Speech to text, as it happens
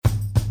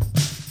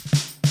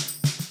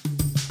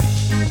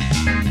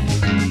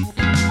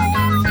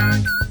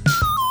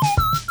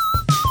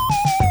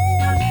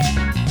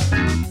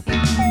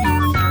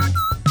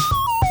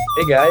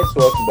Hey guys,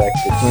 welcome back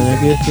to When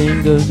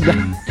everything goes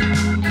down.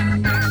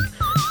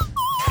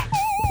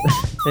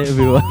 Hey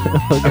everyone.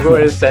 I'm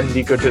going to send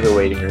Nico to the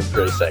waiting room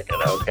for a second,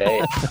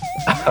 okay?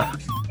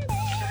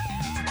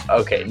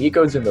 Okay,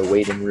 Nico's in the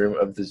waiting room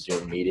of the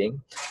Zoom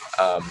meeting.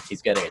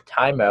 He's getting a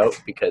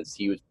timeout because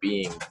he was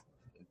being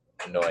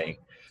annoying.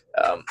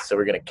 So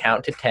we're going to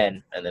count to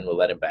 10 and then we'll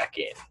let him back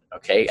in.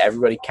 Okay,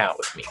 everybody count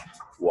with me.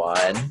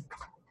 1,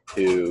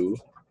 2,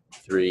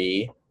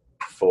 3,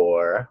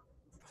 4,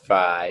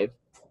 5,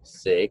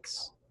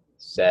 6,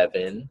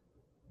 7,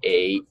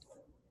 8,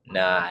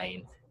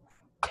 9,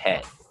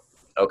 10.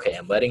 Okay,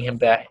 I'm letting him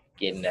back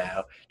in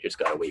now. Just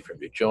gotta wait for him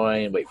to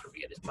join, wait for him to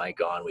get his mic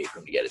on, wait for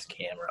him to get his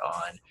camera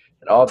on,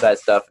 and all that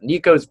stuff.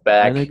 Nico's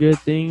back. And a good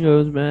thing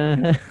goes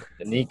bad.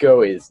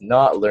 Nico is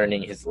not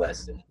learning his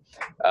lesson.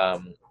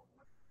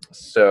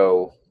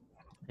 So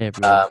Hey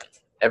everyone.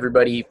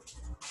 everybody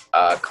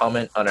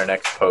comment on our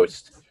next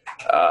post.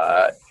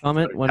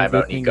 Comment when Timeout,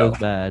 everything Nico. goes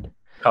bad.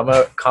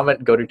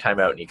 Comment, go to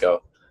timeout,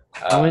 Nico.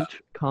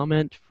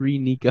 Comment free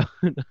Nico.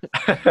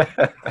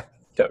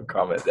 Don't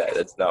comment that.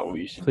 That's not what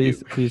we should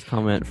Please do.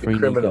 comment free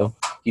Criminal. Nico.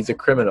 He's a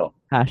criminal.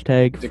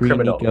 Hashtag He's a free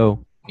criminal.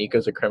 Nico.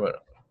 Nico's a criminal.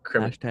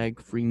 Hashtag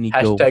free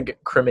Nico. Hashtag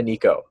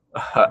Criminico.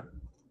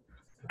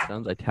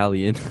 Sounds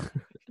Italian.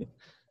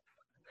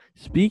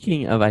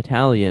 Speaking of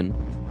Italian,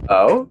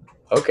 Oh,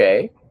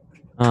 okay.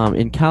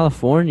 in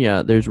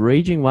California, there's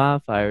raging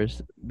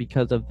wildfires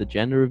because of the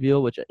gender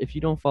reveal, which if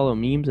you don't follow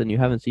memes and you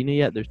haven't seen it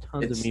yet, there's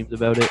tons of memes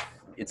about it.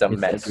 It's a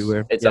It's mess.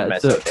 everywhere. It's Yeah, a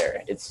mess so- out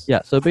there. It's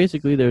Yeah, so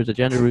basically there's a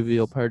gender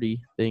reveal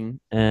party thing,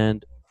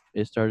 and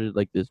it started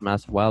like this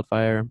massive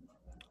wildfire.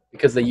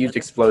 because they used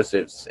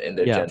explosives in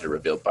their Yeah. gender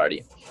reveal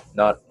party.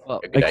 Not Well,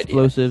 a good idea.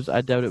 explosives,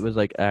 I doubt it was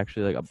like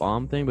actually like a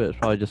bomb thing, but it's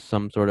probably just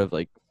some sort of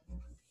like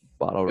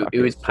bottle rocket.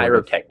 It was sort of.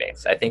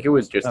 pyrotechnics. I think it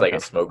was just like a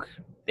Okay. smoke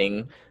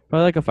thing.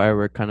 Probably like a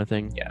firework kind of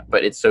thing. Yeah,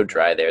 but it's so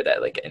dry there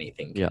that like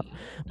anything. Yeah.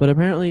 But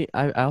apparently,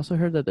 I also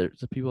heard that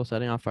there's people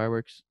setting off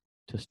fireworks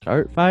to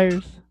start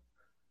fires.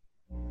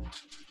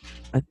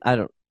 I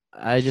don't.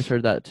 I just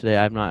heard that today.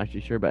 I'm not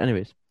actually sure, but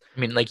anyways. I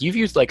mean, like you've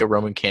used like a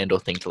Roman candle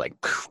thing to like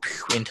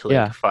into like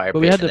Yeah, a fire But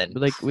pit, we had and to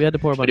then we had to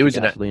pour a bunch it of was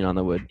in a- gasoline on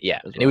the wood. yeah,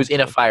 as and it was well,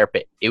 in a so- fire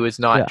pit. It was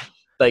not Yeah.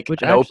 like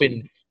Which an actually-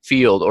 open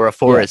field or a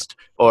forest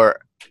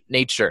or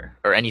nature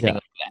or anything Yeah.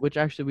 like that. Which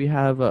actually we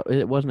have.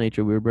 It was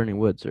nature. We were burning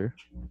wood, sir.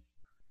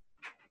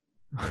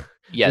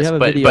 Yes, we have a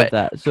but video of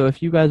that. So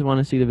if you guys want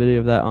to see the video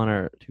of that on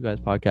our Two Guys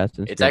podcast,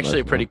 Instagram, it's let actually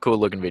a us pretty know. cool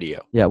looking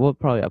video. Yeah, we'll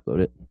probably upload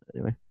it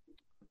anyway,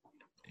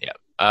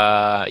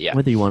 Yeah.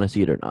 whether you want to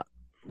see it or not.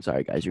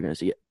 Sorry, guys, you're gonna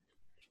see it.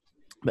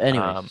 But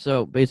anyway,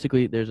 so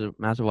basically, there's a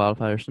massive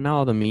wildfire. So now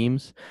all the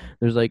memes,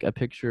 there's like a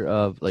picture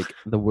of like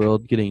the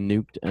world getting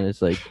nuked, and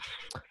it's like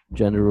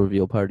gender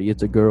reveal party.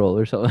 It's a girl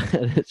or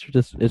something.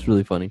 It's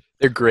really funny.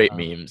 They're great Um,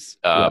 memes.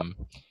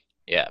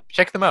 Yeah,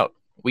 check them out.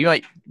 You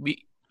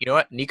know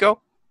what,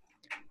 Nico?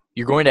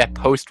 You're going to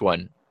post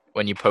one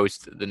when you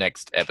post the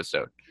next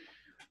episode.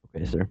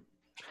 Okay, sir.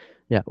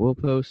 Yeah, we'll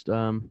post.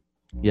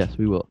 Yes,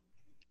 we will.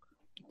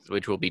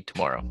 Which will be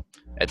tomorrow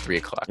at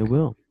 3:00. It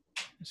will.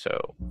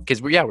 So,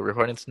 because we're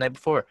recording this the night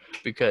before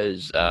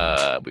because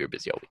we were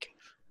busy all week.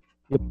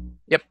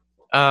 Yep.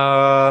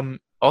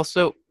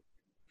 Also,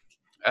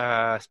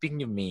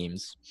 speaking of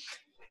memes,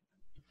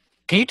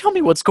 can you tell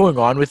me what's going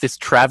on with this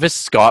Travis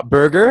Scott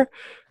burger?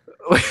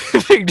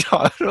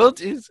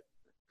 McDonald's is.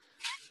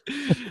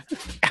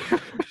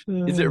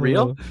 Is it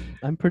real?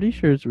 I'm pretty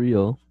sure it's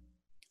real.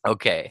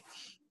 Okay.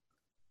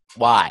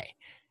 Why?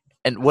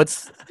 And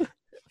what's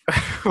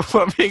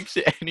what makes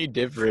it any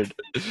different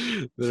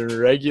than a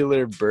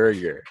regular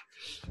burger?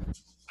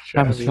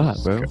 Travis Scott,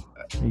 bro.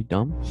 Are you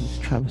dumb? It's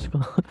Travis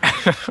Scott.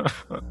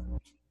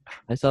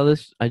 I saw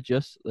this. I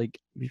just like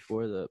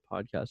before the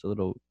podcast a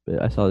little bit.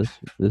 I saw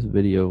this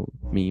video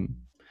meme,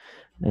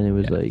 and it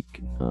was like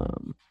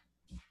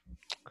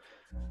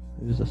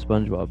it was a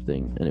SpongeBob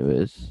thing, and it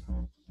was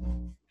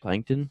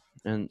plankton,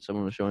 and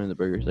someone was showing the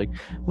burger. He's like,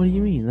 "What do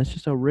you mean? That's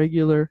just a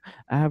regular,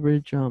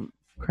 average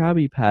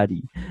Krabby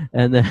Patty,"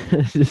 and then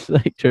it just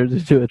like turns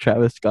into a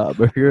Travis Scott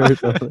burger or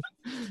something.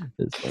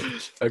 It's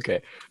funny.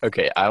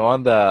 Okay. I'm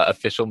on the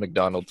official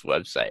McDonald's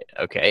website.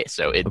 Okay,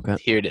 so Okay.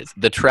 Here it is.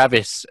 The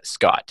Travis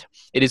Scott.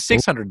 It is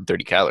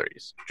 630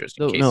 calories. Just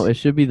in case. No, it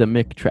should be the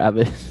Mick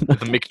Travis. The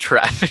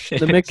McTravis.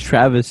 The Mick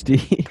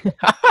Travesty.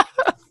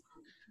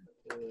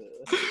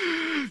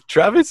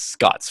 Travis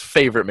Scott's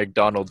favorite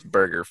McDonald's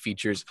burger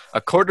features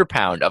a quarter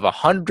pound of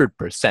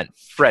 100%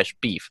 fresh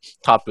beef,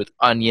 topped with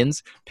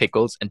onions,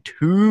 pickles, and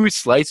 2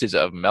 slices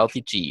of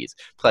melty cheese,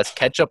 plus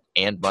ketchup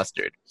and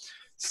mustard.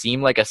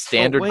 Seem like a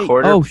standard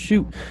quarter. Oh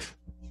shoot!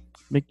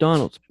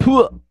 McDonald's.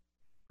 Puh!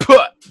 Puh!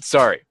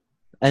 Sorry.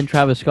 And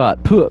Travis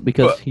Scott. Puh!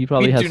 Because he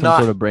probably We has do some not-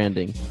 sort of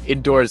branding.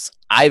 Endorse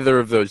either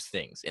of those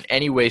things in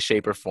any way,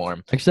 shape, or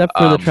form. Except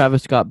for the um,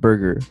 Travis Scott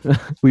burger.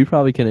 We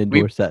probably can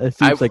endorse that. It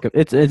seems like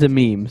it's a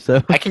meme.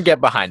 So I can get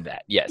behind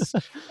that. Yes.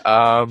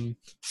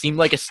 Seem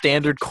like a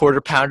standard quarter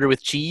pounder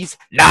with cheese?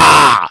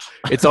 Nah.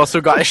 It's also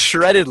got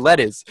shredded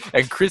lettuce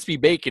and crispy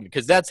bacon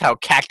because that's how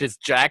Cactus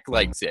Jack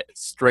likes it.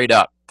 Straight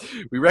up.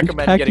 We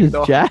recommend getting Cactus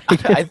the. Jack?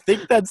 I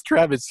think that's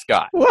Travis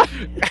Scott. What?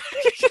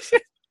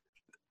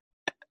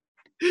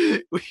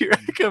 We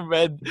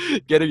recommend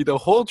getting the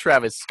whole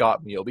Travis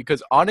Scott meal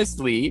because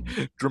honestly,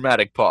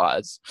 dramatic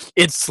pause,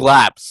 it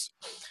slaps.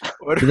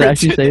 Does it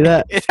actually say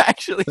that? It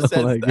actually Oh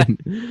says my that.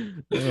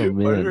 goodness. Oh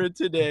Order man. it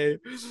today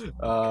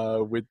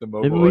with the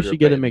mobile Maybe we order should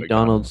get pay a at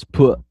McDonald's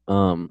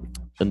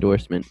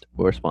endorsement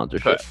or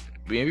sponsorship.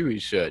 Maybe we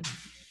should.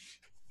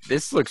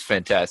 This looks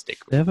fantastic.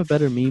 They have a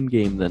better meme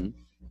game than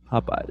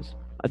Popeyes.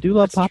 I do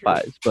love That's true.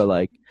 Popeyes, but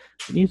like,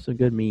 we need some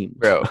good memes.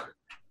 Bro,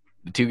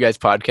 the Two Guys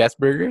Podcast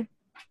Burger,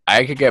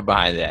 I could get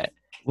behind that.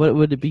 What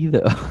would it be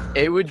though?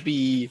 It would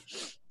be,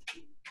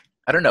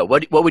 I don't know.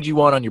 What would you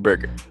want on your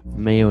burger?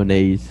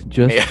 Mayonnaise.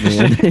 Just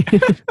Mayo-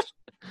 mayonnaise.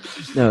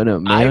 No,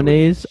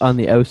 mayonnaise on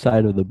the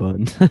outside of the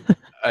bun.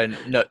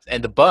 No,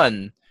 and the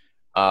bun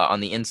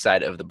on the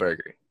inside of the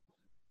burger.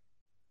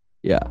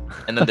 Yeah.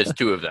 And then there's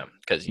two of them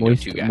because you know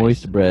two guys.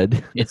 Moist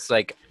bread. It's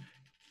like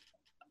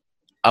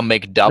a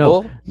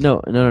McDouble,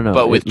 No.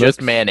 but with It just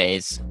looks-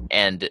 mayonnaise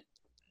and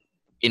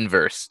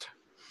inversed.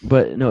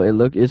 But no,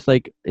 it's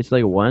like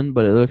one,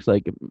 but it looks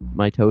like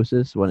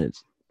mitosis when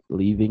it's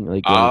leaving,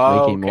 like when it's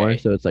making more. Okay.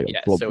 So it's like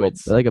Yeah, a blub, so blub,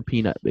 it's like a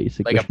peanut,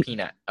 basically. Like a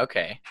peanut.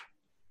 Okay.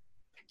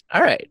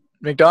 All right.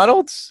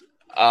 McDonald's.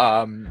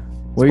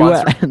 Where you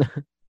sponsor-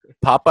 at?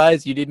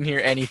 Popeyes. You didn't hear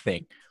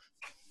anything.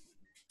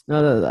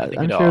 No, Nothing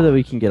I'm at sure all. that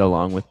we can get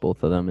along with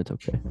both of them. It's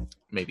okay.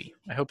 Maybe.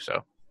 I hope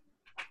so.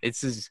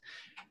 This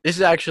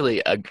is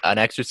actually an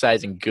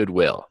exercise in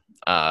goodwill.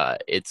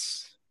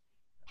 It's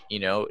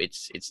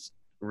it's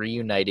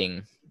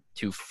reuniting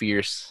two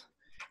fierce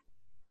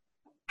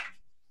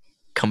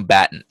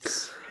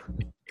combatants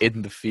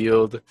in the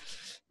field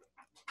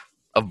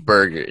of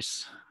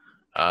burgers.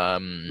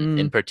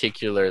 In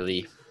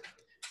particularly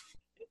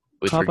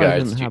with Popeyes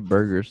regards doesn't to have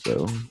burgers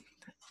though.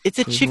 it's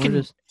a There's more chicken.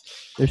 just-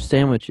 They're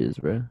sandwiches,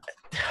 bro.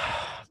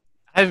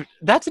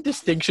 That's a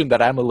distinction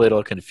that I'm a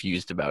little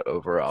confused about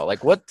overall. Like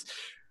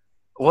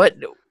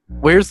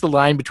where's the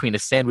line between a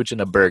sandwich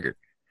and a burger?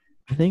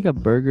 I think a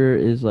burger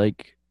is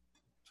like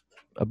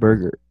a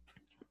burger,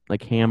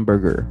 like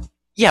hamburger.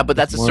 Yeah, but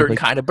that's a more certain like-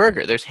 kind of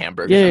burger. There's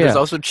hamburgers. Yeah, And there's yeah.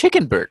 also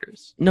chicken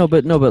burgers. No,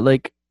 but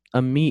like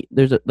a meat.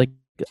 There's a like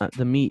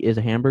the meat is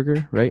a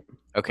hamburger, right?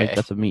 Okay. Like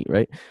that's a meat,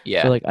 right?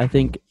 Yeah. So like I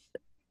think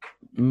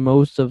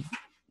most of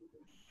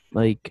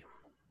like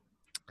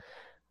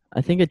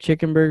I think a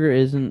chicken burger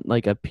isn't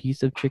like a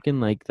piece of chicken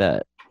like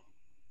that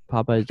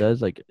Popeyes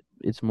does. Like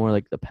it's more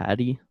like the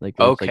patty. Like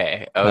where it's, like,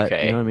 Okay. cut,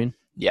 Okay. You know what I mean?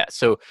 Yeah.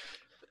 So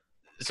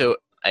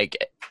like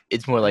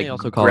it's more like They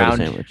also call it a ground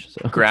sandwich.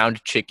 So.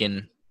 ground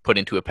chicken put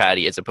into a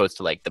patty as opposed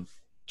to like the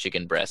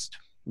chicken breast.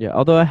 Yeah,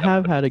 although I Yeah,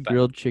 have but had a that-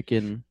 grilled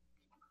chicken.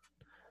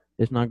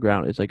 It's not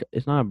ground. It's like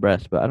it's not a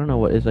breast, but I don't know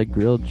what it's like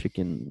grilled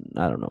chicken.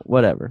 I don't know.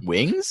 Whatever.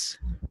 Wings?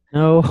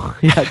 No,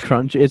 yeah,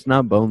 crunch. It's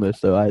not boneless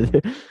though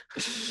either.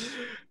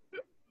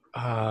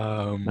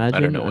 I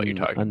Imagine don't know what you're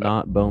talking a about.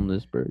 not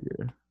boneless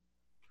burger.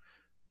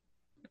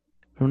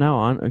 From now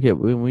on, okay,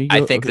 when we go,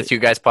 I think okay, the Two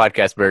Guys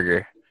Podcast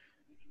burger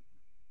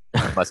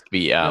must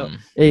be hey,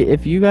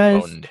 if you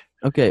guys, owned.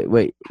 okay,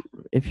 wait,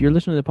 if you're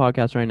listening to the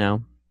podcast right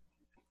now,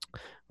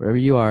 wherever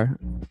you are,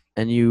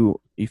 and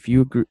if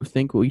you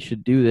think we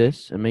should do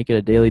this and make it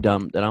a daily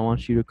dump, then I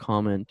want you to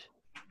comment.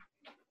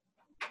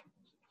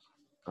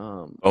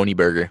 Oni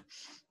burger.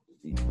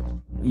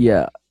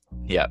 Yeah.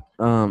 Yeah.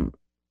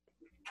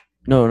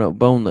 No,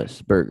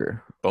 boneless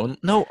burger.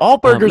 No, all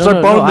burgers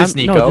are boneless,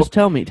 Nico. No, just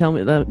tell me.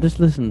 Just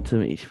listen to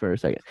me for a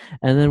second,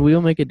 and then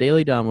we'll make a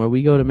daily dump where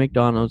we go to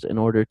McDonald's and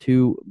order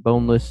 2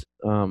 boneless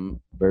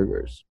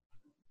burgers.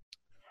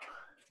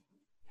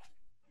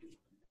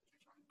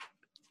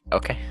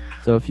 Okay.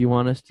 So if you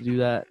want us to do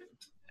that,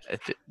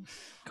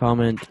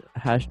 comment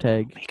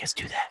hashtag. Make us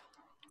do that.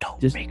 Don't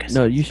Just make us.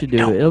 no, you should do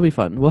No. it. It'll be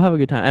fun. We'll have a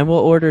good time, and we'll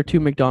order 2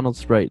 McDonald's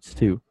Sprites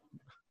too.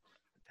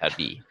 That'd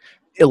be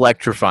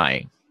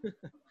electrifying.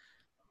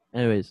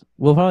 Anyways,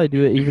 we'll probably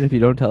do it even if you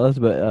don't tell us,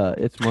 but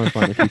it's more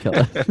fun if you tell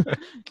us. 'Cause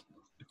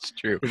It's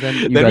true. then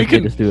you Then we guys made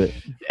can- us do it.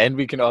 And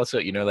we can also,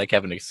 like,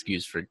 have an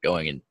excuse for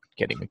going and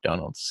getting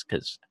McDonald's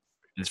because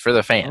it's for the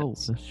Oh,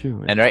 fans. that's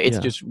true. And right, it's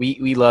yeah. just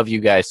we love you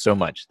guys so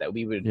much that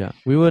we would Yeah,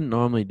 we wouldn't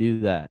normally do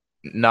that.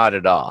 not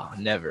at all.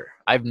 Never.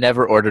 I've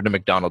never ordered a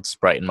McDonald's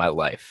Sprite in my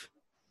life.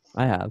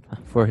 I have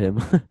for him.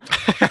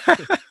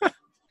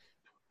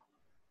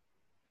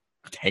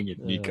 Dang it,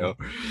 Nico.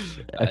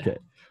 Okay.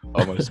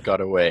 I almost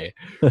got away.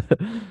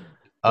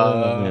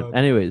 Oh, man.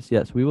 Anyways,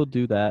 yes, we will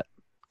do that.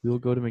 We will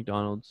go to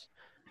McDonald's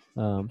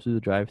through the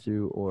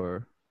drive-through,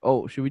 or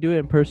should we do it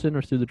in person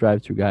or through the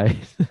drive-through,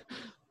 guys?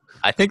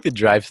 I think the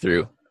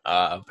drive-through,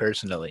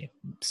 personally.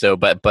 So,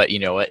 but you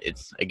know what?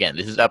 It's again,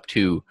 this is up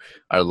to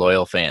our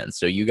loyal fans.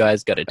 So you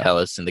guys got to tell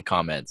us in the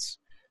comments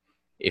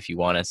if you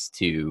want us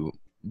to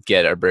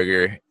get our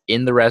burger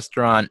in the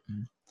restaurant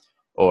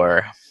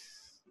or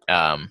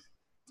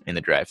in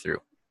the drive-through.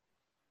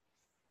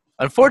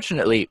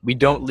 Unfortunately, we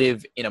don't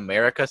live in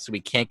America, so we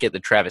can't get the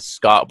Travis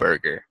Scott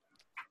burger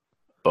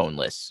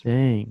boneless,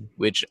 Dang.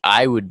 which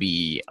I would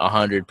be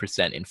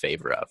 100% in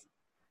favor of.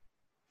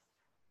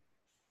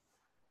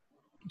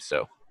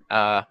 So,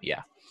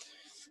 yeah.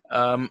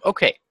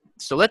 Okay,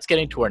 so let's get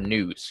into our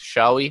news,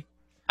 shall we?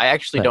 I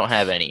actually don't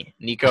have any.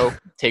 Nico,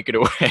 take it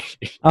away.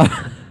 All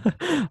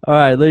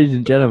right, ladies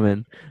and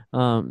gentlemen,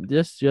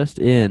 just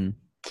in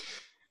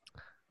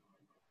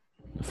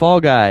Fall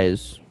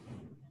Guys.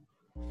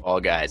 All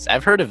guys,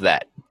 I've heard of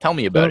that. Tell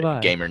me about have it, I.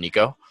 gamer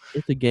Nico.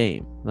 It's a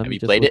game. Let Have me you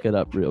just played look it? it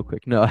up real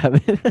quick. No, I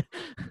haven't.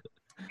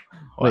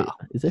 Wait, Wow.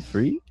 is it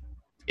free?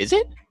 Is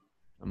it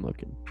I'm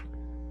looking.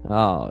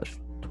 Oh, it's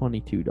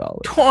 $22.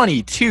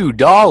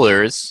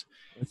 $22?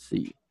 Let's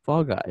see.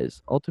 Fall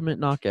Guys Ultimate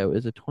Knockout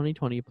is a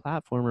 2020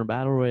 platformer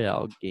battle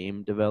royale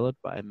game developed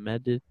by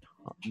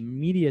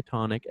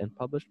Mediatonic and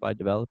published by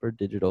Developer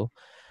Digital.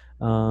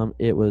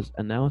 It was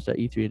announced at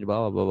E3 and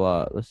blah blah blah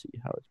blah. Let's see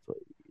how it's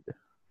played.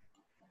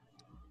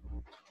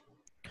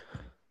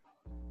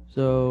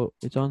 So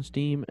it's on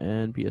Steam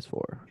and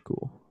PS4.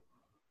 Cool.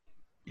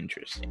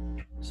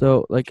 Interesting.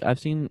 So like I've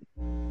seen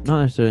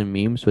not necessarily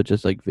memes, but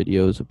just like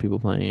videos of people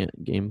playing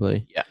it,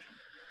 gameplay. Yeah.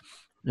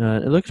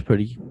 It looks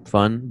pretty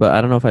fun, but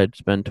I don't know if I'd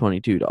spend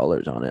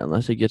 $22 on it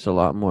unless it gets a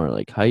lot more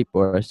like hype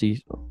or I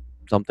see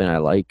something I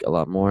like a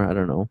lot more. I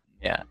don't know.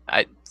 Yeah,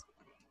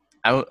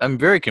 I'm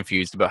very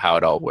confused about how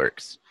it all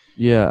works.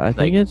 Yeah, I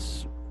think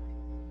it's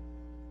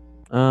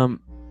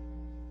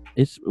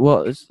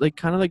like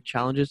kind of like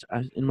challenges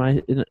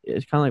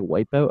it's kind of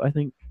like Wipeout, I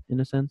think, in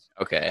a sense.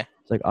 Okay.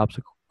 It's like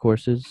obstacle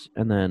courses,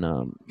 and then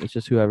it's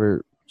just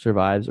whoever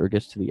survives or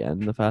gets to the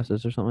end the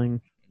fastest or something.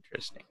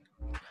 Interesting.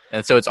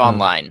 And so it's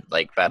online,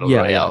 like battle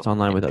royale. Yeah, it's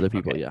online with other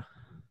people. Okay. Yeah.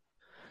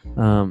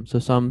 So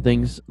some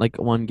things like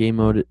one game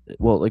mode,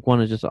 well, like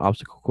one is just an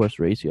obstacle course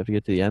race. You have to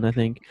get to the end, I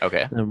think.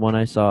 Okay. And one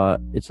I saw,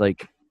 it's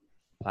like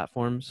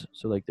platforms.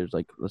 So like there's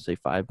like let's say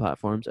 5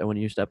 platforms, and when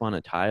you step on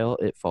a tile,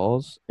 it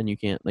falls, and you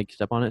can't like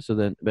step on it. So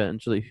then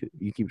eventually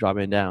you keep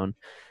dropping down,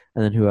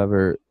 and then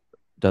whoever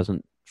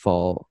doesn't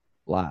fall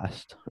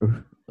last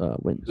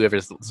wins.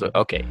 Whoever's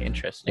okay,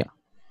 interesting.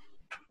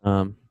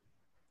 Yeah.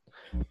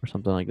 Or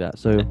something like that.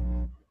 So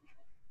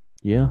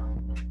yeah.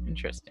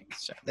 Interesting.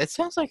 So that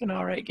sounds like an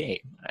alright game.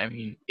 I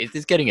mean, it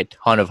is getting a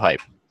ton of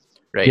hype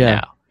right Yeah.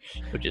 now,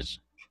 which is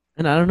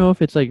And I don't know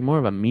if it's like more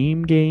of a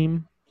meme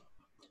game.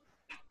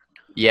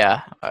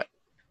 yeah.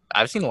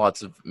 I've seen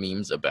lots of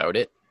memes about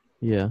it.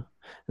 Yeah.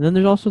 And then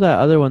there's also that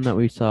other one that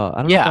we saw.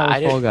 I don't know if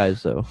that was Fall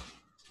Guys though.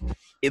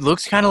 It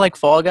looks kind of like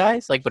Fall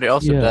Guys, like, but it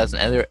also Yeah. doesn't.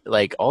 And they're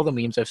like all the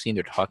memes I've seen,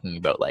 they're talking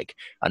about like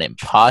an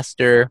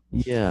imposter.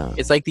 Yeah.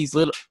 It's like these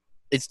little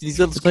It's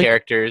like-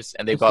 characters,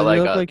 and they've got they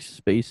like look like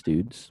space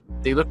dudes.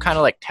 they look kind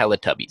of like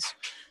Teletubbies,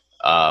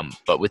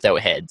 but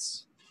without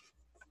heads.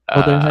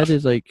 Well, their head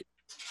is like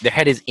Their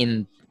head is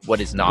in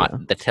what is not Yeah.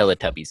 the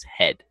Teletubbies'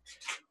 head.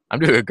 I'm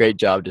doing a great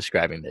job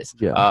describing this.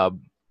 Yeah.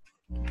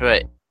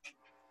 But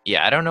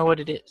yeah, I don't know what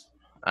it is.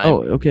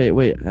 Oh, okay.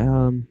 Wait.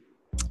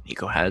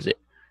 Nico has it.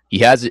 He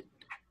has it.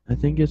 I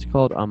think it's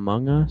called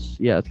Among Us.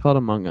 Yeah, it's called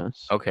Among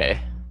Us. Okay,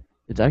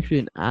 It's actually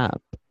an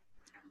app.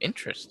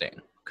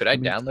 interesting. Could I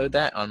I'm- download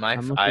that on my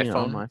I'm looking at it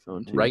on iPhone my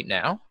phone too. right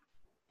now?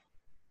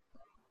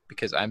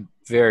 Because I'm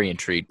very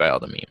intrigued by all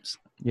the memes.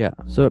 Yeah.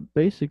 So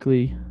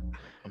basically,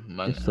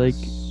 Among It's like-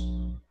 Us.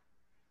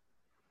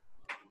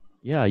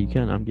 yeah, you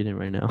can. I'm getting it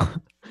right now.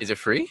 Is it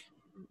free?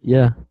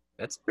 Yeah.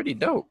 That's pretty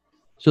dope.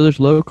 So there's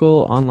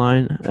local,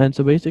 online, and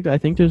so basically, I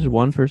think there's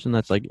one person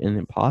that's like an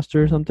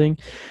imposter or something,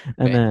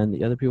 and Okay. then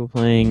the other people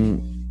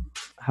playing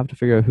have to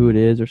figure out who it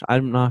is. Or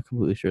I'm not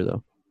completely sure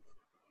though.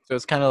 So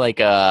it's kind of like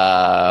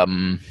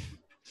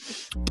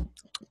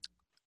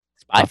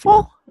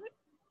Spyfall?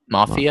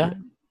 Mafia?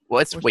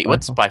 What's Or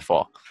what's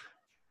Spyfall?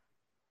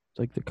 It's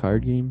like the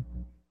card game.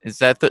 Is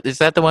that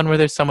the one where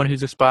there's someone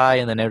who's a spy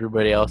and then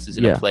everybody else is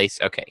in Yeah. a place?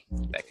 Okay,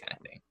 that kind of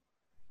thing.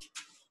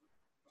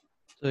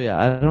 So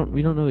yeah,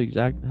 we don't know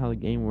exactly how the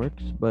game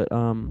works, but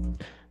maybe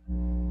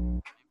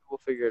we'll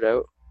figure it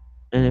out.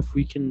 And if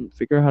we can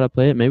figure out how to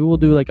play it, maybe we'll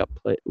do like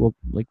we'll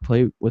like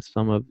play with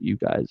some of you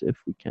guys if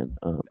we can.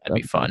 That'd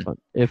be kinda fun.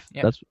 If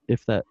Yeah.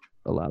 if that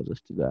allows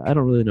us to do that. I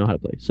don't really know how to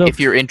play. So If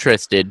you're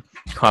interested,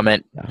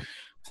 comment Yeah.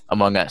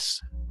 Among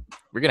Us.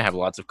 We're gonna have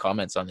lots of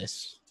comments on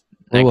this.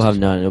 we'll next. have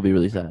none. It'll be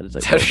really sad. It's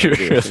like That'd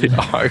be really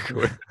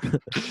awkward.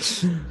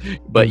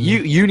 But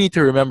you need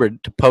to remember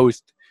to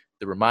post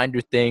the reminder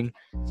thing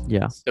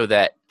Yeah. so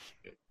that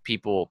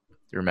people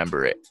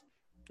remember it.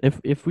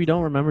 If we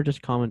don't remember,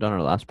 just comment on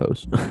our last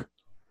post.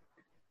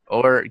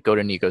 Or go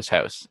to Nico's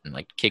house and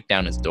like kick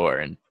down his door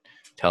and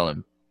tell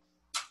him,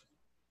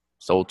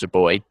 Soldier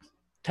Boy,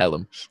 tell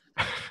him.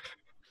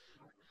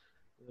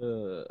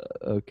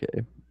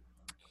 Okay.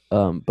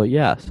 But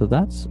yeah, so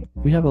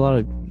we have a lot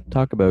of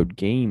talk about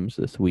games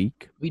this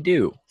week. We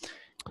do.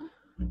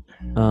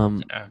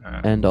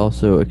 And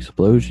also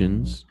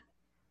explosions.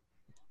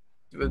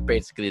 It was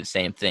basically the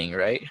same thing,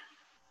 right?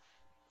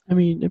 I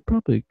mean, it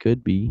probably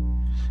could be.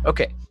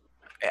 Okay.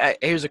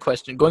 Here's a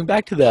question. Going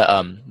back to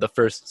the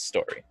first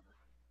story.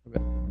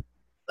 Okay.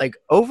 Like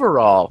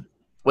overall,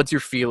 what's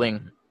your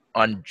feeling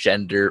on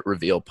gender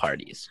reveal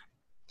parties?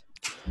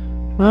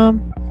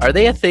 Are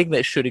they a thing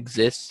that should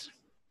exist?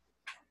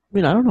 I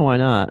mean, I don't know why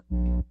not.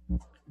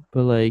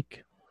 But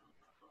like,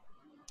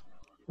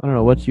 I don't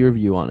know. What's your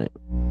view on it?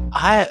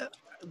 I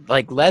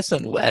like less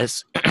and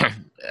less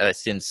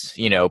since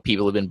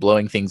people have been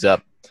blowing things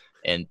up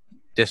and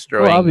Well,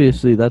 destroying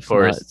obviously that's not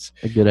forests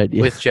a good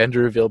idea. with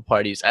gender reveal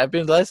parties. I've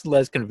been less and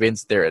less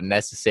convinced they're a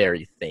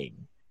necessary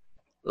thing.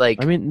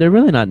 Like, I mean, they're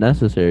really not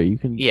necessary. You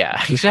can yeah,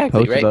 just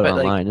exactly, post right? about it But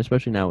like, online,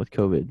 especially now with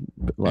COVID.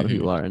 A lot of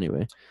people are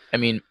anyway. I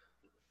mean,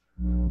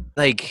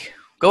 like,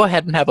 go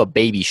ahead and have a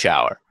baby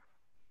shower.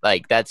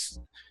 Like, that's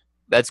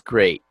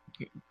great.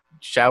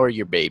 Shower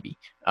your baby.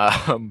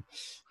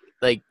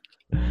 Like,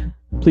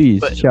 Please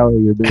but shower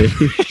your baby.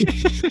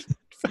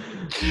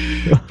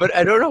 but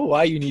I don't know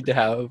why you need to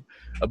have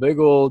a big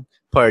old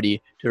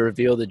party to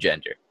reveal the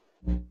gender,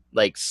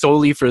 like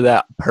solely for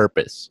that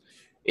purpose.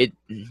 I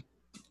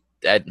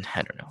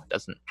don't know.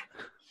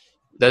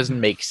 Doesn't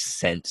make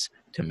sense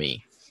to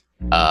me.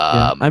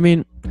 Yeah, I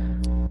mean,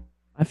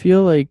 I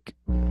feel like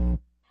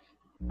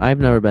I've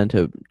never been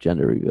to a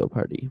gender reveal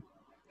party,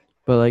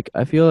 but like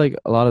I feel like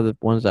a lot of the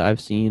ones that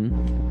I've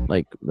seen,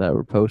 like that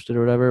were posted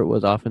or whatever,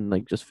 was often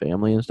like just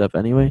family and stuff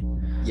anyway.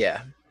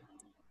 Yeah,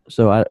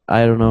 So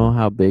I don't know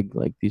how big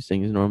like these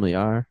things normally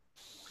are.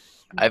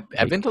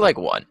 I've been to like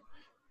one,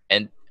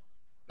 and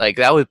like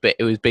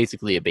it was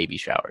basically a baby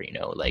shower.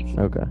 Like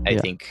Okay.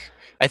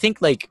 I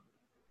think like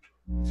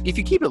if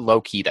you keep it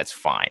low key, that's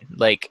fine.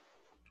 Like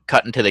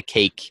cut into the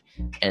cake,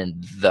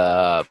 and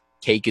the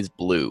cake is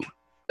blue.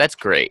 That's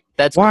great.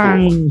 That's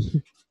cool.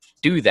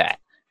 Do that.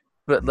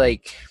 But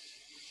like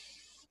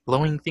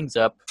blowing things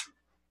up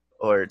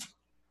or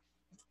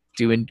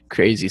doing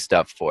crazy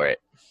stuff for it,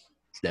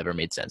 it's never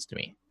made sense to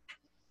me.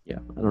 Yeah,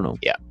 I don't know.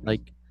 Yeah.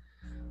 Like,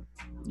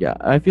 yeah,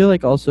 I feel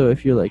like also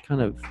if you're like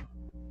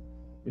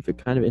if it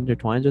kind of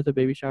intertwines with a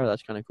baby shower,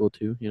 that's kind of cool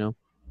too,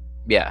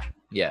 Yeah.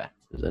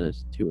 'Cause then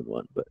it's 2 in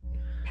 1, but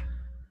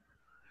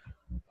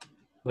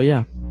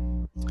yeah.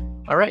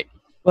 All right.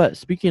 But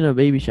speaking of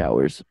baby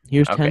showers,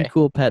 here's 10 Okay.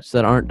 cool pets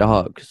that aren't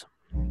dogs.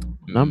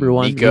 Number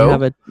 1, Nico? we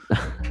have a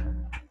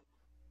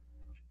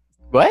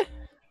What?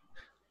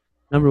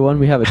 Number 1,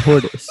 we have a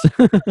tortoise.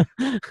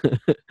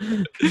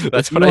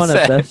 That's what I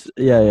said.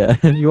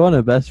 If you want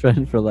a best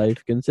friend for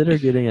life, consider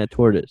getting a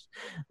tortoise.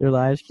 Their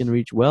lives can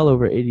reach well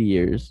over 80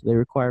 years. They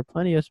require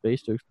plenty of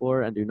space to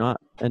explore and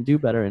do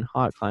better in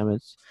hot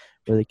climates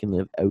where they can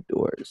live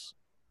outdoors.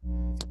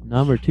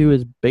 Number 2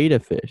 is betta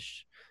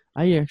fish.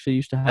 I actually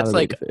used to have That's a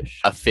like betta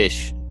fish. a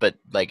fish, but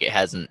like it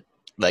hasn't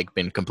like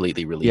been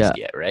completely released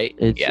yet, right?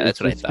 That's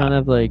what I thought. It's kind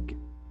of like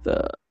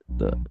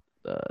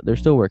they're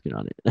still working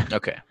on it.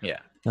 Okay, yeah.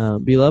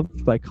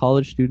 Beloved by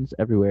college students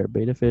everywhere,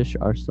 betta fish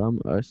are some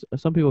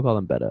people call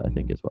them betta, I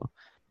think, as well.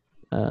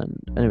 And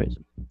anyways,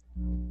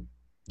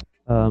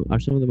 are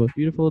some of the most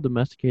beautiful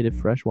domesticated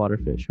freshwater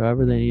fish.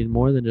 However, they need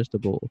more than just a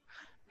bowl.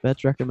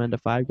 Vets recommend a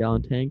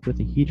 5-gallon tank with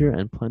a heater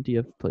and plenty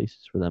of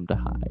places for them to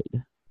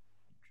hide.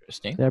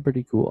 Interesting. They're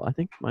pretty cool. I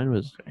think mine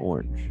was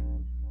orange.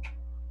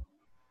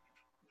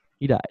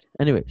 He died.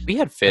 Anyways, we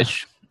had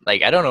fish.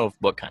 Like, I don't know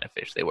what kind of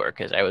fish they were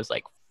because I was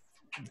like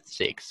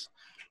 6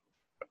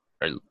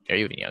 or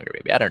even younger,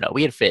 maybe. I don't know.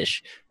 We had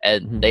fish,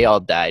 and they all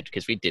died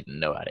because we didn't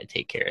know how to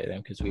take care of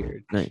them because we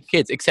were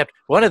kids. Except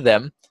one of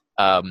them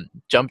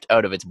jumped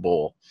out of its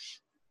bowl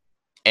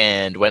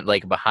and went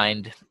like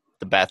behind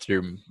the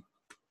bathroom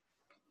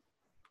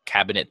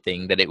cabinet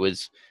thing that it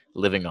was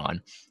living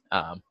on,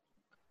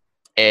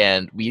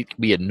 and we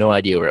had no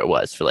idea where it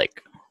was for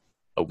like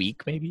a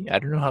week, maybe. I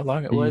don't know how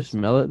long it was. Did you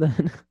smell it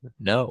then?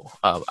 No.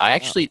 I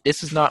actually,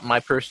 this is not my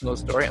personal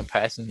story. I'm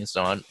passing this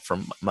on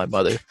from my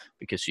mother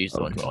because she's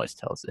the one who always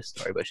tells this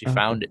story. But she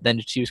found it. Then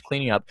she was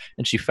cleaning up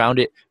and she found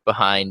it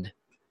behind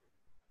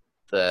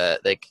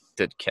the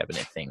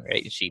cabinet thing,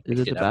 right? And she is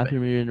it the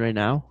bathroom you're in right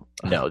now?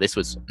 No, this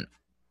was.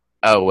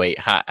 Oh wait,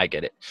 I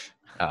get it.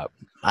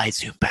 My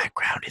Zoom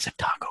background is a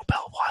Taco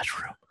Bell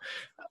washroom.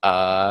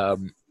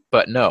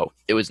 But no,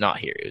 it was not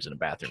here. It was in a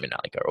bathroom in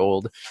like our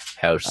old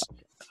house.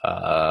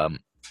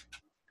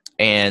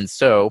 And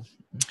so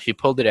she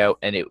pulled it out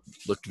and it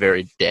looked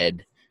very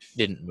dead,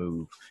 didn't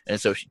move. And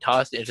so she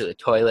tossed it into the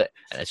toilet,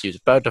 and as she was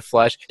about to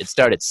flush, it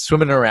started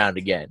swimming around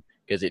again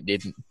because it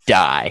didn't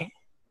die.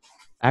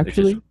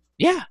 Actually?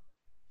 Yeah.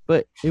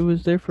 But it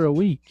was there for a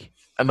week.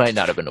 It might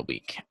not have been a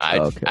week.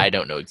 I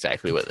don't know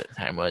exactly what the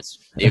time was.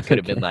 It could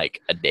have been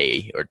like a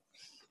day or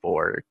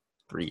 4 or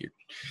 3.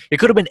 It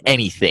could have been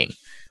anything.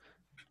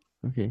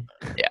 Okay.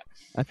 Yeah.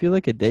 I feel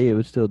like a day it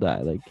would still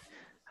die. Like,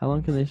 how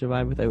long can they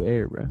survive without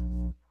air,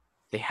 bro?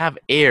 They have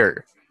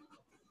air.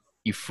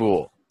 You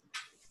fool.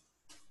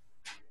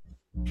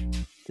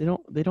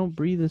 They don't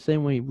breathe the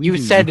same way we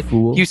do,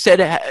 fool. You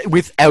said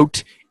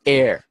without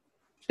air.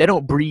 They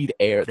don't breathe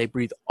air. They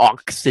breathe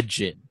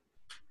oxygen.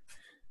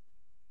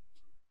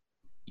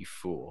 You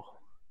fool.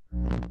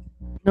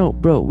 No,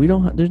 bro. We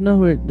don't. There's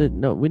nowhere.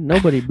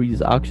 Nobody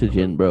breathes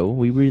oxygen, bro.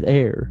 We breathe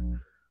air.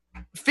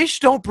 Fish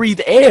don't breathe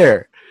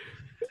air.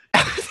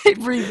 They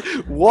breathe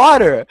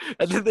water,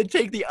 and then they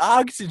take the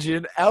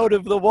oxygen out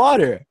of the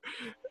water.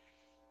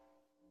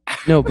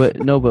 No, but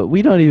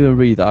we don't even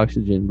breathe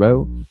oxygen,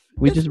 bro.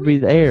 We Yes, just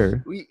breathe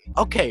air.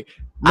 Okay.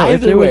 No, if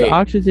Either there was way.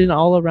 oxygen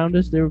all around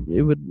us,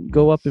 it would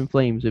go up in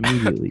flames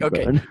immediately.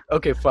 Okay. Bro.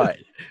 Okay,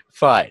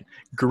 fine.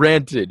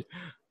 Granted,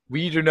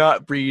 we do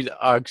not breathe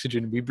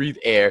oxygen. We breathe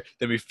air.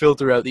 Then we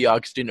filter out the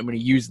oxygen. I'm going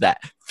to use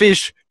that.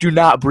 Fish do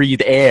not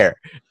breathe air.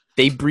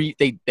 They breathe.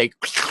 They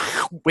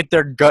with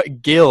their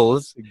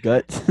gills.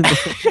 Guts.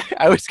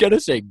 I was going to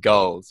say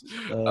gulls.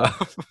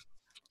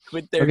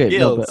 With their Okay,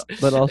 no, gills.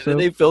 but And also then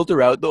they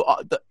filter out the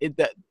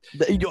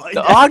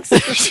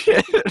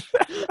oxygen.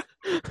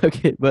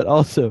 Okay, but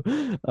also,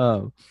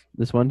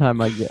 this one time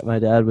my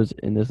dad was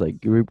in this like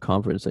group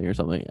conference thing or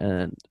something,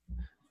 and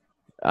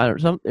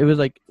it was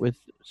like with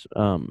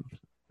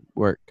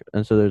work,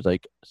 and so there's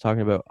like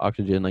talking about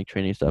oxygen, like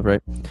training stuff,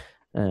 right?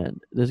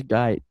 And this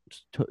guy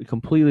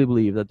completely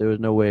believed that there was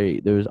no way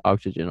there was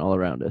oxygen all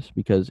around us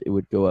because it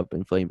would go up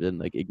in flames and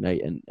like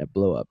ignite and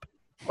blow up.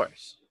 Of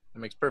course. That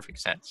makes perfect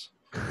sense.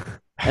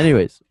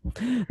 Anyways,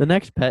 the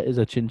next pet is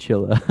a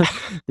chinchilla.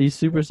 These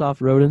super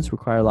soft rodents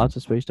require lots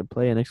of space to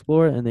play and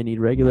explore, and they need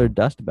regular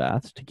dust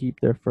baths to keep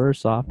their fur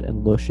soft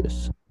and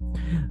luscious.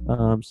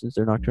 Since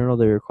they're nocturnal,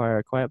 they require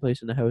a quiet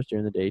place in the house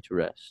during the day to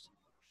rest.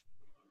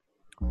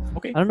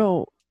 Okay. I don't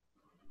know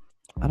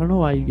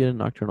why you get a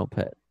nocturnal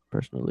pet,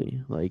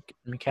 personally. Like,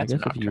 I mean, I cats are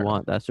guess if you nocturnal.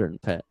 want that certain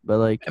pet, but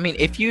like, I mean,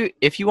 if you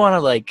want to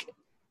like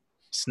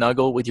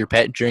snuggle with your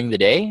pet during the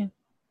day,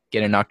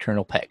 get a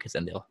nocturnal pet because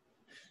then they'll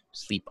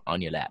sleep on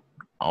your lap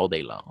all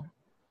day long,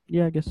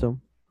 yeah, I guess so.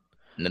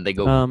 and then they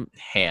go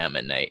ham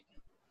at night.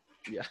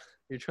 Yeah,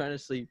 you're trying to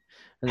sleep,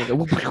 and then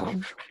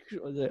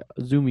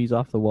zoomies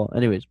off the wall.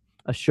 Anyways,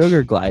 a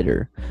sugar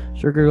glider.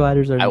 Sugar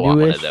gliders are I want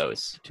one newish of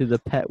those. to the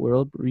pet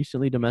world,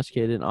 recently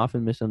domesticated and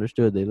often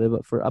misunderstood. They live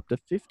for up to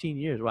 15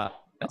 years. Wow.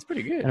 That's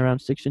pretty good. And around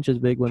 6 inches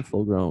big when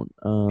full grown.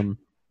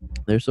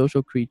 They are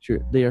social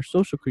creatures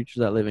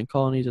that live in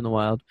colonies in the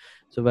wild,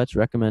 so vets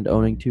recommend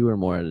owning 2 or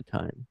more at a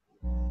time.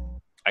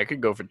 I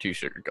could go for 2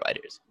 sugar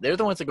gliders. They're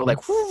the ones that go like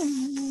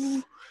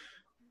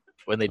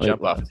when they Wait,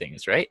 jump what? off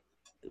things, right?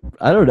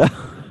 I don't know.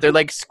 They're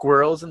like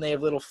squirrels and they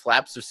have little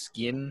flaps of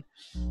skin.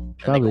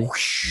 Probably. And they go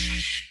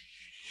whoosh.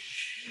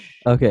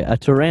 Okay, a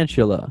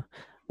tarantula.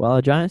 While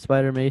a giant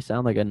spider may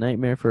sound like a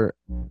nightmare for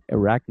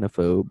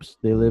arachnophobes,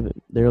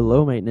 they're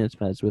low maintenance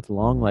pets with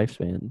long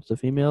lifespans. The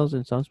females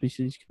in some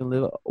species can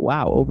live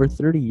over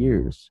 30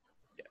 years.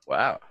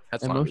 Wow,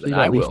 that's And longer mostly than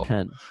I at least will.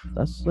 10.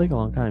 That's like a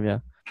long time, yeah.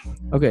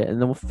 Okay,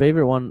 and the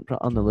favorite one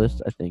on the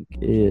list, I think,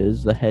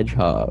 is the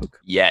hedgehog.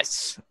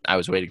 Yes, I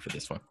was waiting for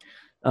this one.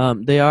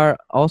 They are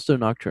also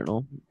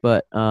nocturnal,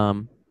 but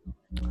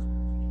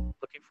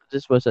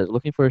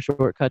looking for a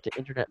shortcut to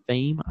internet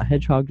fame, a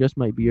hedgehog just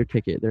might be your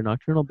ticket. They're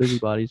nocturnal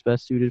busybodies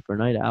best suited for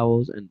night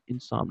owls and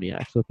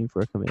insomniacs looking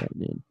for a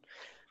companion.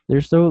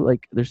 They're so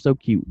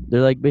cute.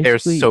 They're like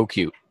basically They're so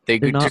cute. They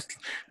they're could not-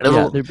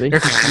 just they're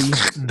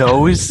basically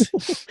nose.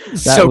 that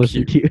So was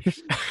cute.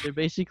 They're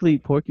basically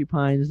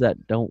porcupines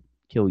that don't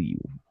kill you.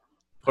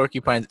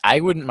 Porcupines. I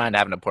wouldn't mind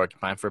having a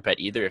porcupine for a pet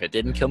either if it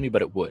didn't kill me,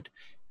 but it would.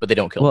 But they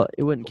don't kill Well, me.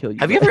 it wouldn't kill you.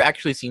 Have you but- ever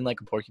actually seen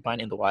like a porcupine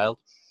in the wild?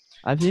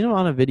 I've seen them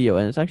on a video,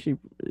 and it's actually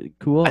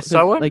cool. I saw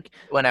 'cause, one like,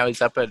 when I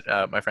was up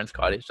at my friend's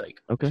cottage like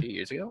Okay. 2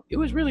 years ago. It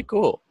was really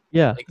cool.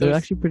 yeah, like, they're those-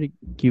 actually pretty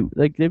cute.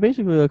 Like, they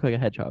basically look like a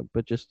hedgehog,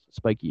 but just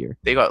spikier.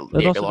 They got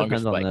It also longer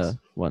depends on spikes. the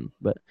one,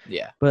 but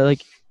Yeah.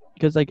 like,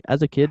 because like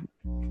as a kid,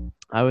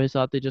 I always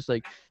thought they just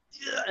like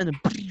and then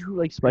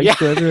like spikes Yeah.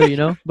 forever, you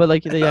know. But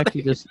like they thought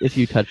actually just if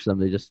you touch them,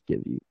 they just give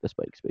you the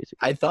spikes basically.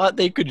 I thought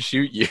they could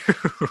shoot you.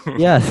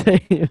 Yeah,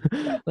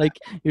 like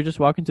you're just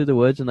walking through the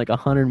woods and like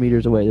 100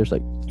 meters away, there's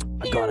like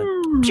I got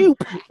him. Shoot.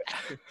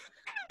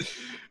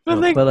 But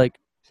like, but like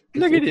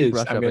look if at you this.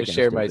 brush I'm up gonna against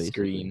share it, my basically.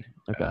 screen.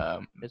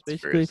 Okay. It's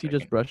for a basically if you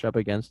just second. brush up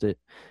against it,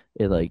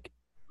 it like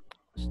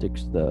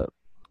sticks the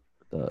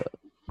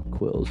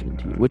quills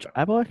into you. Which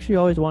I've actually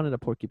always wanted a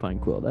porcupine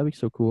quill. That'd be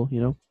so cool, you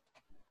know.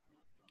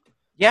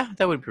 Yeah,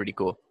 that would be pretty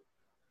cool.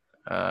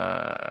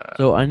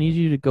 So I need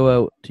you to go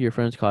out to your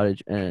friend's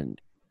cottage and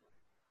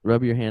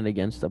rub your hand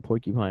against a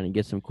porcupine and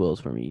get some quills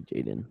for me,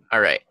 Jaden. All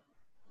right,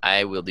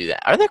 I will do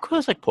that. Are their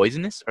quills like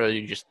poisonous, or are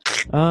you just?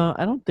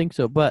 I don't think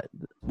so, but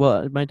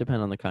well, it might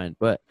depend on the kind.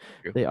 But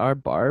True. they are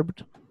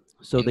barbed,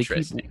 so they keep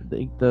Interesting.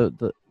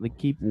 they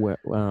keep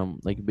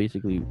like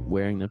basically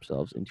wearing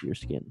themselves into your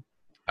skin.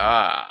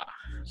 Ah,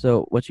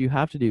 So what you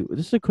have to do.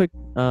 This is a quick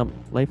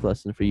life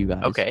lesson for you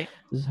guys. okay.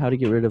 This is how to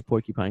get rid of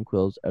porcupine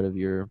quills out of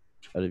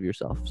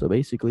yourself. So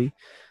basically,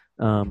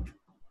 you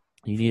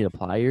need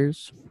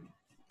pliers,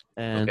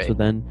 and Okay. so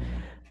then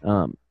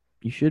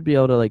you should be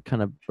able to like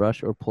kind of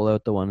brush or pull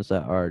out the ones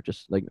that are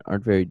just like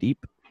aren't very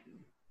deep.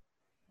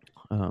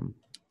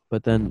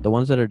 But then the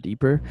ones that are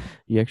deeper,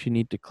 you actually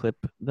need to clip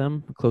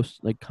them close,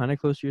 like kind of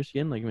close to your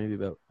skin, like maybe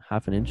about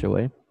half an inch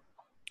away,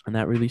 and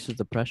that releases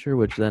the pressure,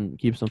 which then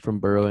keeps them from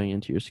burrowing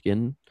into your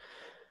skin.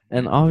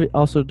 And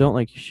also don't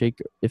like shake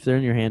if they're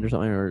in your hand or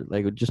something, or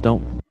like just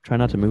don't try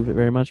not to move it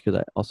very much because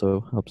that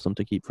also helps them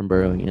to keep from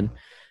burrowing in,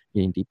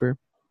 getting deeper.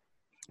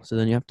 So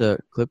then you have to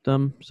clip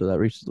them so that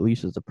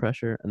releases the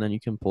pressure, and then you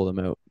can pull them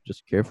out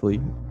just carefully.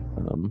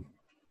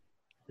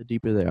 The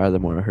deeper they are, the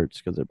more it hurts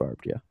because they're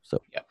barbed. Yeah. So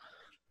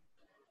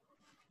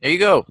There you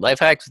go. Life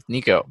hacks with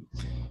Nico.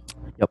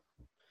 Yep.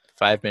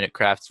 5-minute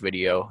crafts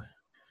video.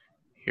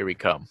 Here we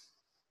come.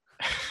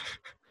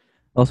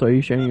 also, are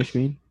you sharing your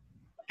screen?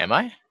 Am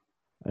I?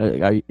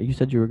 You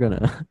said you were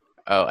gonna.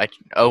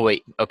 Oh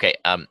wait. Okay.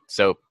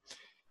 So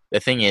the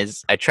thing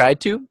is, I tried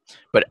to,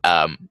 but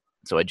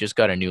so I just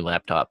got a new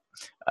laptop.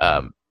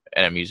 And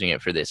I'm using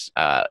it for this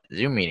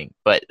Zoom meeting.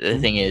 But the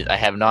thing is, I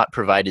have not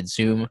provided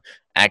Zoom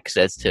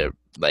access to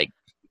like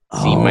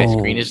see my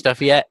screen and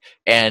stuff yet.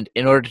 And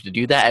in order to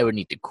do that, I would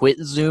need to quit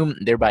Zoom,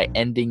 thereby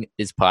ending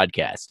this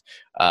podcast.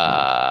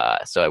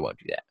 So I won't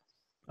do that.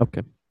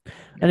 Okay.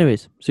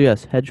 Anyways, so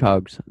yes,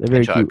 hedgehogs. They're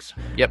very Hedgehogs.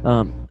 cute.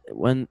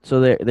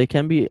 Yep. They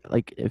can be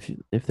like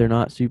if they're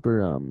not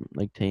super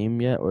like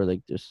tame yet or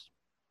like just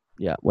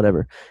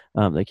whatever.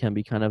 They can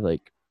be kind of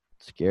like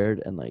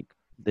scared and like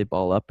they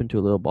ball up into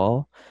a little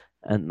ball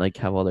and like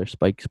have all their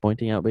spikes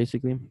pointing out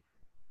basically.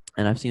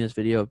 And I've seen this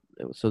video,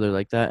 so they're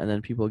like that, and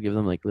then people give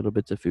them like little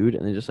bits of food,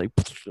 and they just like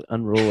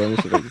unroll and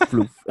it's like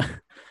floof.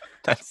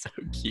 That's so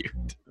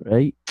cute.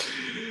 Right?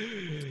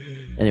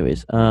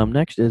 Anyways,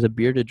 next is a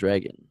bearded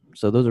dragon.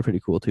 So those are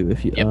pretty cool too.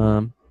 If you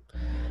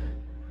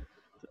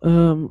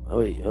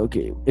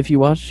okay. If you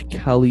watched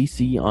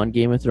Khaleesi on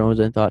Game of Thrones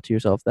and thought to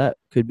yourself, that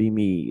could be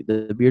me,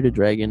 the bearded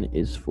dragon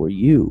is for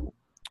you.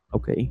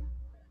 Okay.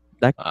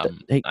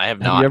 Hey, I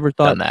have you ever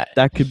thought done that.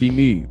 That could be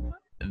me?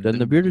 Then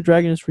the bearded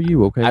dragon is for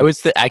you, okay? I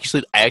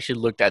actually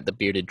looked at the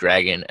bearded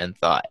dragon and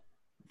thought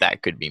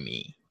that could be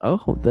me.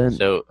 Oh, then.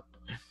 So,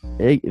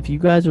 hey, if you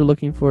guys are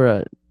looking for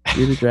a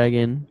bearded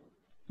dragon,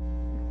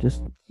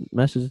 just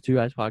message the Two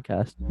Guys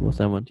Podcast. We'll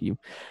send one to you.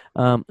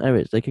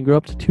 Anyways, they can grow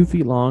up to 2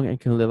 feet long and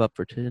can live up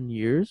for 10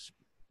 years.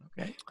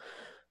 Okay.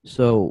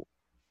 So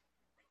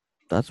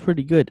that's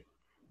pretty good.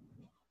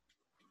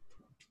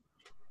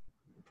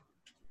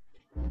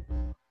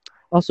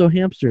 Also,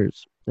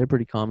 hamsters. They're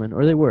pretty common,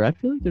 or they were. I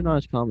feel like they're not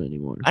as common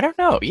anymore. I don't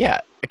know. Yeah.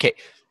 Okay.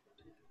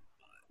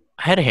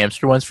 I had a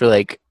hamster once for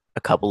like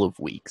a couple of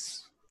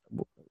weeks.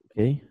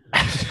 Okay.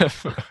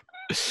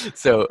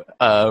 So,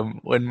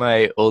 when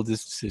my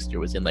oldest sister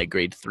was in like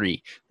grade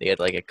 3, they had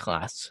like a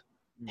class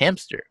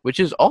hamster, which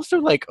is also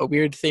like a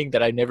weird thing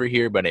that I never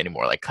hear about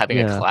anymore. Like having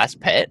a class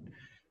pet.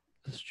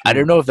 I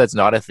don't know if that's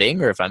not a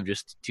thing or if I'm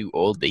just too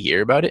old to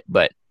hear about it,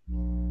 but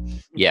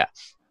yeah.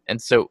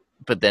 And so,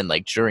 but then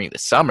like during the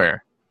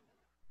summer,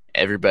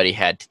 everybody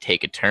had to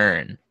take a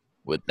turn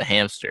with the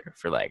hamster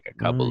for like a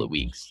couple of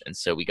weeks. And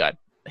so we got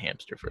the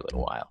hamster for a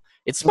little while.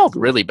 It smelled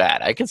really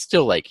bad. I can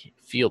still like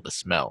feel the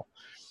smell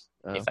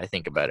if I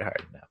think about it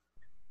hard enough.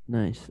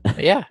 Nice.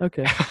 Yeah.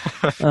 Okay.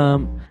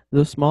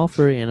 Those small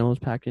furry animals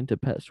packed into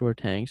pet store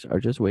tanks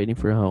are just waiting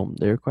for a home.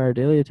 They require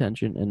daily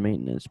attention and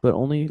maintenance, but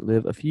only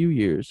live a few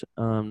years.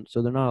 So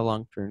they're not a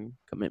long-term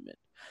commitment.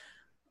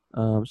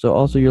 So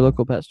also your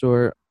local pet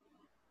store.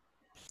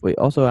 Wait,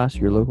 also ask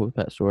your local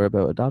pet store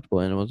about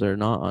adoptable animals that are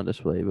not on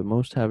display, but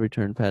most have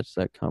return pets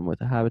that come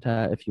with a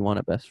habitat if you want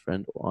a best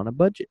friend on a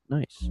budget.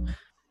 Nice.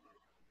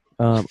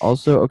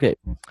 Also, okay.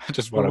 I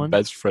just want a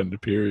best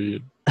friend,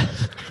 period.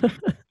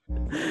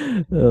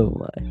 Oh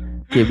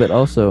my. Okay, but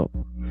also,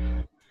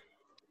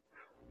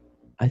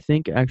 I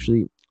think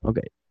actually,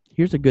 okay,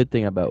 here's a good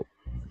thing about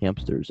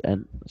hamsters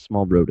and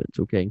small rodents,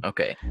 okay?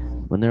 Okay.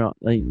 When they're on,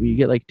 like, you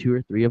get like 2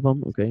 or 3 of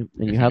them, okay?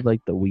 And you have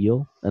like the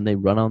wheel and they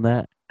run on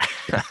that.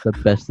 That's the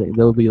best thing.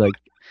 They'll be like,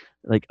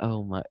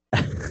 oh my.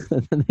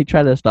 And then they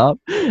try to stop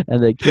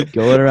and they keep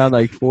going around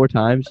like 4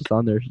 times just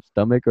on their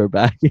stomach or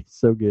back. It's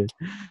so good.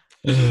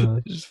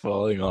 Just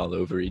falling all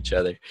over each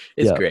other.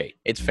 It's great.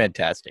 It's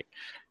fantastic.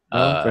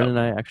 My friend and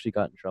I actually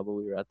got in trouble.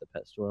 We were at the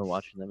pet store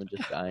watching them and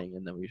just dying,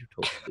 and then we were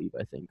told to leave,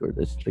 I think. Or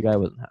the guy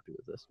wasn't happy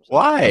with us. So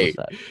why?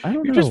 I don't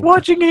know. You're just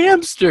watching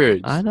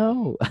hamsters. I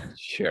know.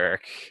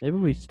 Jerk. Maybe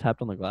we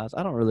tapped on the glass.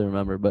 I don't really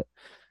remember, but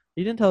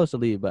he didn't tell us to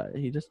leave, but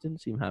he just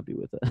didn't seem happy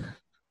with it.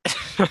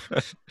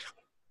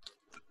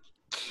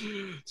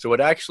 So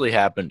what actually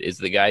happened is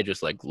the guy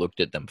just like looked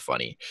at them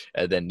funny,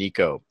 and then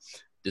Nico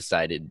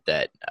decided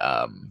that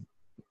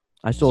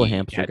I stole a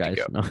hamster, guys.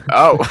 No.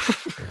 Oh.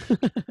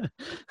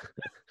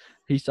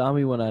 He saw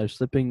me when I was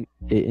slipping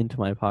it into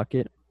my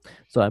pocket,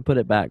 so I put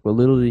it back. But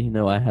little did he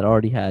know I had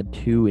already had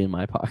 2 in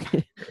my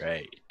pocket.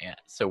 Right. Yeah.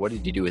 So what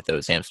did you do with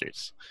those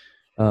hamsters?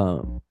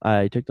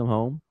 I took them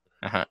home.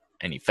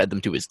 And he fed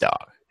them to his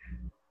dog.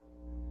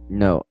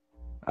 No.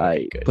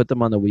 I put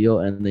them on the wheel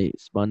and they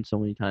spun so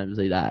many times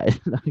they died.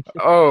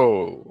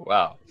 Oh,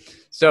 wow.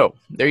 So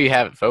there you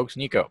have it, folks.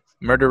 Nico,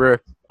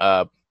 murderer,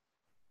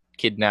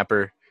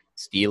 kidnapper,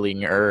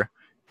 stealing-er,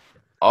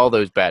 all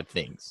those bad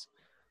things.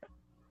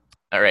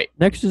 All right.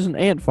 Next is an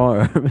ant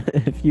farm.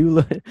 If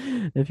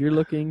you're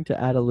looking to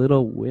add a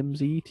little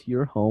whimsy to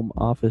your home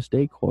office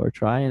decor,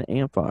 try an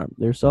ant farm.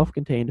 They're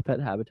self-contained pet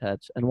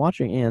habitats, and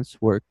watching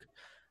ants work.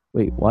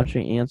 Wait,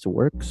 watching ants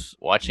works?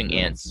 Watching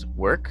ants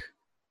work?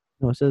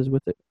 No, it says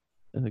with it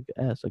like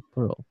S, like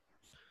plural.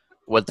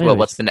 What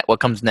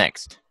comes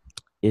next?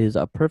 Is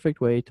a perfect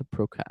way to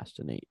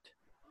procrastinate.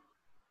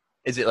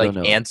 Is it So like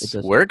no, it ants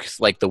doesn't. works?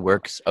 Like the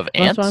works of That's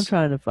ants? what I'm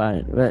trying to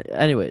find. But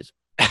anyways,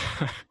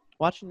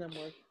 watching them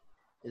work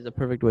is a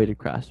perfect way to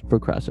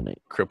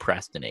procrastinate.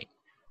 Procrastinate.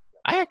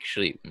 I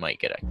actually might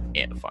get an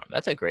ant farm.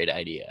 That's a great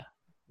idea.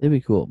 It'd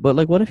be cool. But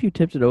like, what if you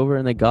tipped it over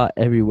and they got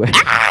everywhere?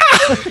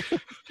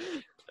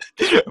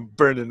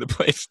 Burning the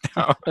place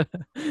down.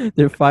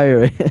 They're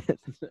fire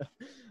ants.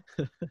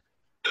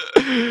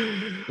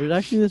 There's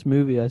actually this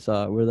movie I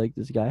saw where like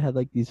this guy had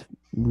like these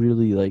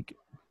really like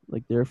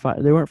they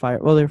weren't fire,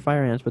 well, they're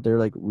fire ants, but they're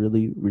like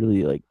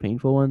really like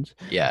painful ones,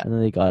 Yeah. and then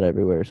they got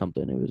everywhere or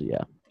something. It was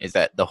Is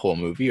that the whole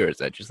movie, or is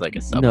that just like a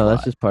subplot? No,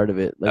 that's just part of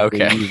it. Like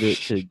Okay. they use it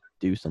to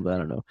do something. I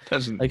don't know.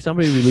 Doesn't Like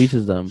somebody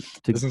releases them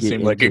to doesn't get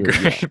seem like a into the-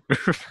 great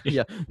movie.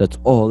 Yeah, that's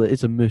all.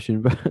 It's a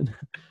mission. But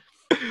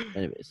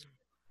anyways,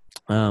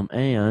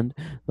 and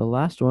the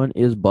last one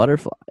is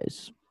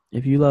butterflies.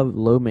 If you love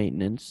low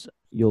maintenance,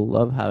 you'll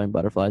love having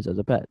butterflies as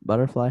a pet.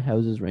 Butterfly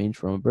houses range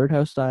from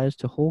birdhouse size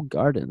to whole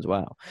gardens.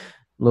 Wow.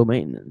 Low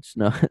maintenance.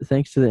 Now,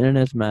 thanks to the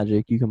internet's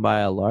magic, you can buy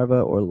a larva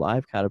or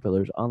live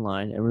caterpillars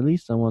online and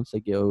release them once they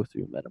go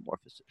through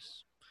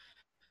metamorphosis.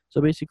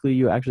 So basically,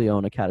 you actually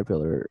own a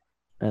caterpillar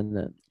and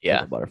then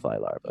Yeah. a butterfly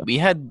larva. We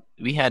had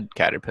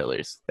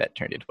caterpillars that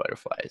turned into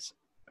butterflies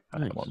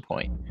Nice. at one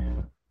point.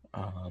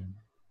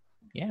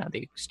 Yeah,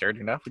 they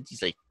started off with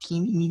these like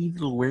teeny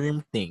little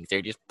worm things.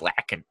 They're just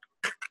black and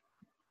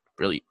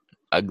really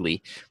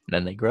ugly. And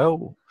then they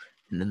grow.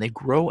 And then they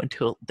grow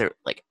until they're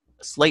like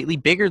slightly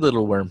bigger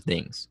little worm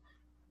things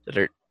that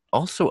are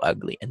also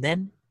ugly. And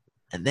then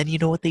you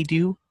know what they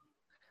do?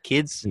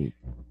 Kids,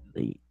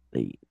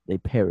 They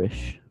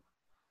perish.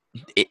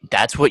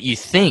 that's what you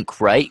think,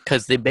 right?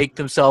 Because they make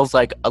themselves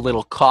like a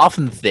little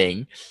coffin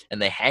thing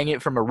and they hang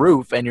it from a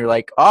roof and you're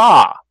like,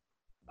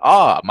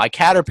 my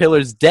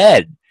caterpillar's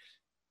dead.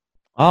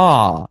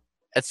 Ah.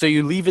 And so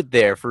you leave it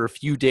there for a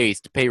few days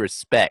to pay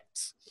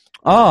respects.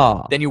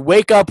 Ah. Then you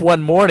wake up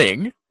one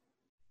morning,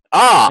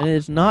 And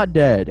it's not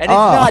dead. and it's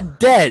not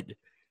dead.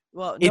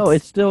 Well, no,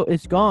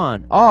 it's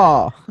gone.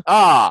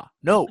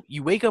 No,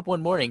 you wake up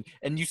one morning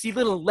and you see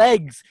little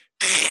legs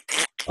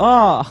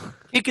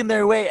kicking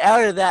their way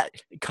out of that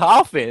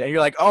coffin, and you're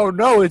like, oh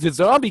no, it's a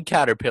zombie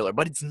caterpillar,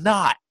 but it's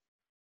not.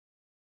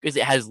 Because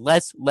it has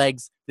less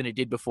legs than it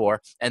did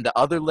before, and the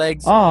other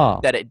legs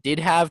that it did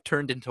have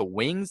turned into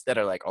wings that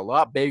are like a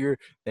lot bigger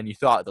than you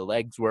thought the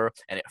legs were,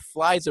 and it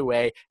flies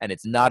away, and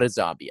it's not a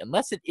zombie.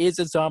 Unless it is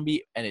a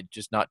zombie, and it's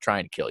just not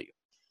trying to kill you.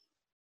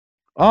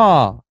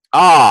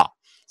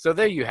 So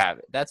there you have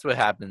it. That's what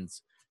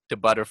happens to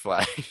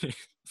butterflies.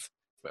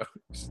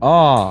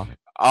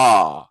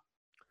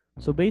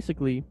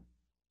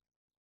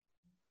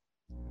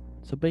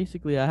 So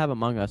basically, I have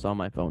Among Us on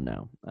my phone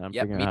now, and I'm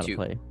figuring out how to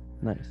play.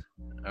 Nice.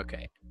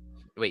 Okay.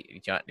 Wait,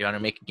 do you want to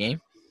make a game?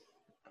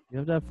 You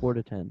have to have 4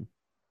 to 10.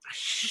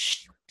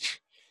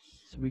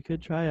 So we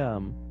could try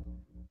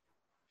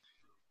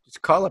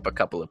Just call up a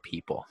couple of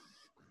people.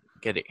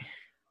 Get it.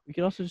 We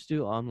could also just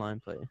do online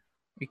play.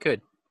 We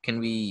could. Can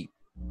we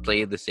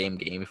play the same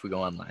game if we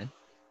go online?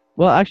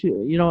 Well,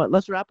 actually, you know what?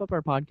 Let's wrap up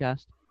our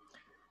podcast.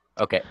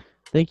 Okay.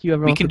 Thank you,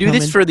 everyone. We can do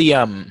this for the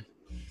No,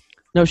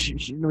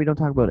 no, we don't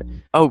talk about it.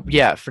 Oh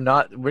yeah,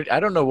 I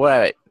don't know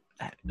what.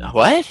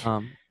 What?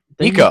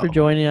 Thank Nico. you for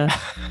joining us.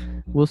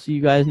 We'll see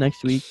you guys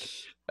next week.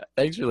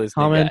 Thanks for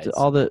listening, Comment guys.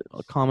 all the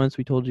comments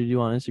we told you to do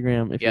on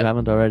Instagram if you Yep.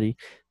 haven't already.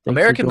 Thanks for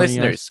American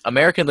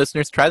joining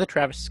listeners, try the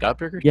Travis Scott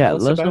burger. Yeah, Tell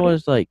us let us know about what it.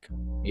 it's like.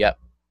 Yep.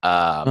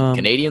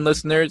 Canadian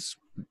listeners,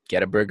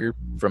 get a burger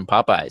from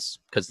Popeyes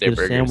because they're Get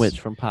a burgers. sandwich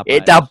from Popeyes.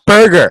 It's a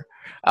burger.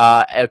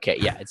 Okay,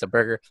 yeah, it's a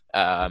burger.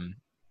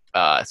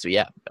 So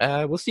yeah,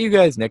 we'll see you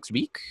guys next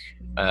week.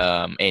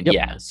 And Yep.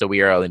 yeah, so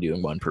we are only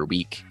doing one per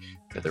week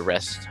for the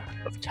rest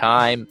of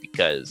time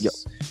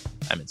because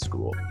I'm in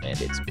school and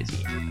it's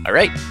busy. All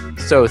right.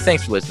 So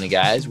thanks for listening,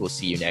 guys. We'll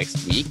see you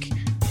next week.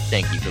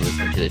 Thank you for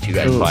listening to the Two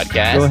Guys So,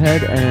 Podcast. Go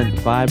ahead and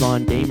vibe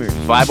on gamers.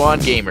 Vibe on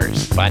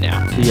Gamers. Bye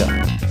now. See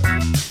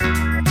ya.